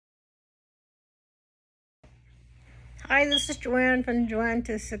Hi, this is Joanne from Joanne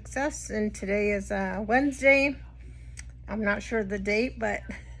to Success, and today is Wednesday. I'm not sure of the date, but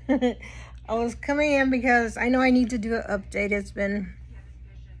I was coming in because I know I need to do an update. It's been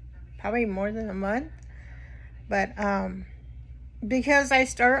probably more than a month, but because I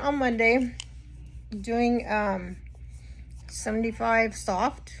started on Monday doing 75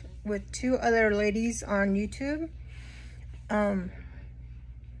 soft with two other ladies on YouTube.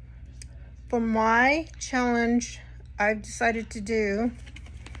 For my challenge, I've decided to do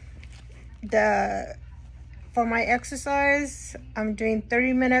for my exercise, I'm doing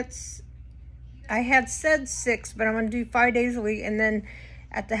 30 minutes. I had said 6, but I'm going to do 5 days a week. And then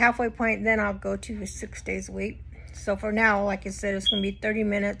at the halfway point, then I'll go to 6 days a week. So for now, like I said, it's going to be 30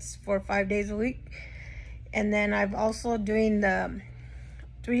 minutes for 5 days a week. And then I'm also doing the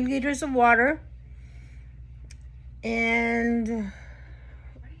 3 liters of water. And,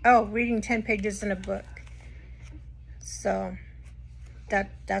 reading 10 pages in a book. So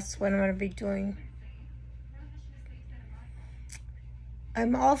that's what I'm going to be doing.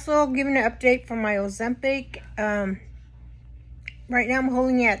 I'm also giving an update for my Ozempic. Right now I'm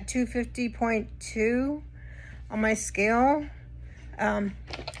holding at 250.2 on my scale.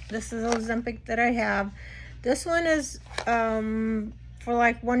 This is Ozempic that I have. This one is for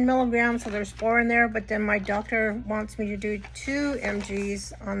like 1 milligram, so there's 4 in there, but then my doctor wants me to do 2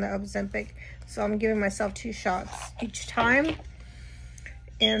 mgs on the Ozempic, so I'm giving myself 2 shots each time.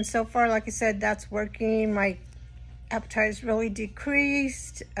 And so far, like I said, that's working. My appetite is really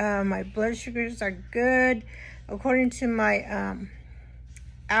decreased. My blood sugars are good. According to my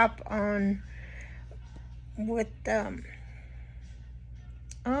app on with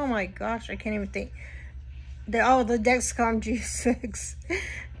oh my gosh, I can't even think. The Dexcom G6.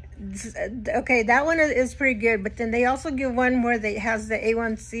 Okay, that one is pretty good, but then they also give one where they has the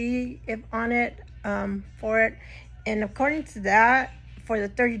A1C on it for it, and according to that, for the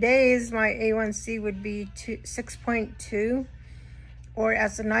 30 days, my A1C would be 6.2, or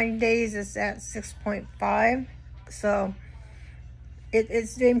as the 90 days, it's at 6.5. So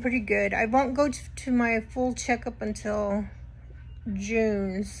it's doing pretty good. I won't go to my full checkup until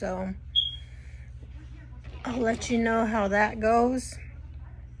June, so I'll let you know how that goes.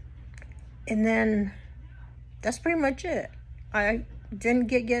 And then that's pretty much it. I didn't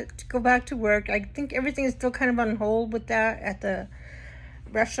get to go back to work. I think everything is still kind of on hold with that at the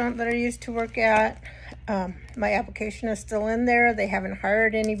restaurant that I used to work at. My application is still in there. They haven't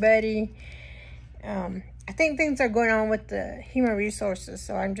hired anybody. I think things are going on with the human resources,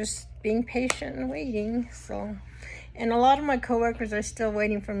 so I'm just being patient and waiting. So, and a lot of my coworkers are still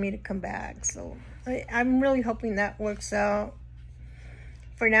waiting for me to come back. So I'm really hoping that works out.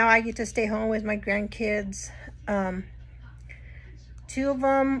 For now, I get to stay home with my grandkids. 2 of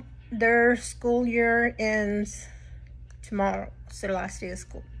them, their school year ends tomorrow. It's their last day of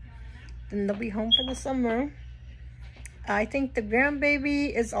school. Then they'll be home for the summer. I think the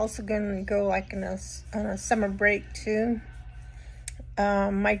grandbaby is also going to go like on a summer break too.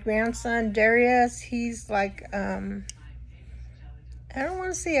 My grandson, Darius, he's like, I don't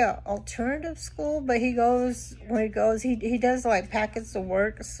want to say an alternative school, but he goes, when he goes, he does like packets of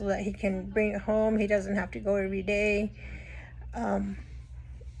work so that he can bring it home. He doesn't have to go every day.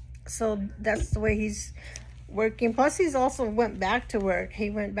 So that's the way he's working. Plus, he's also went back to work. He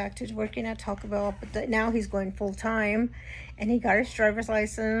went back to working at Taco Bell, but now he's going full time, and he got his driver's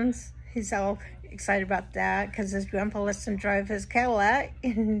license. He's all excited about that because his grandpa lets him drive his Cadillac,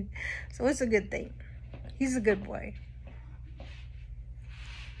 so it's a good thing. He's a good boy.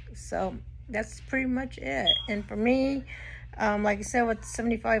 So that's pretty much it. And for me, like I said, with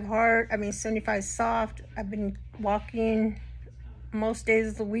 75 soft, I've been walking most days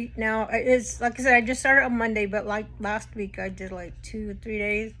of the week now. It's like I said, I just started on Monday, but like last week I did like 2 or 3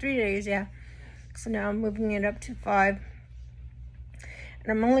 days, 3 days, yeah. So now I'm moving it up to 5.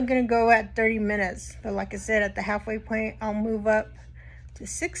 And I'm only gonna go at 30 minutes. But like I said, at the halfway point, I'll move up to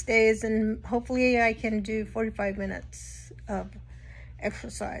 6 days, and hopefully I can do 45 minutes of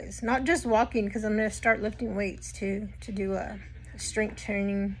exercise. Not just walking, because I'm gonna start lifting weights too, to do a strength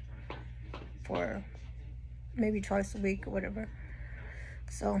training for maybe twice a week or whatever.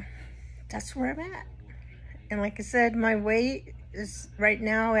 So that's where I'm at. And like I said, my weight is right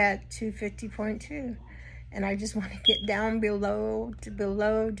now at 250.2, and I just want to get down below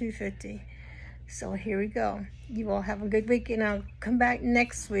 250. So here we go. You all have a good week, and I'll come back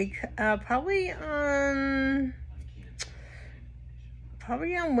next week, probably on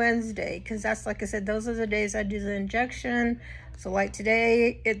Wednesday, because that's, like I said, those are the days I do the injection. So like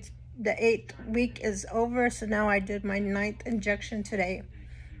today, it's the 8th week is over, so now I did my 9th injection today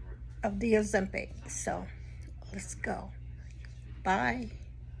of the Ozempic. So Let's go. Bye.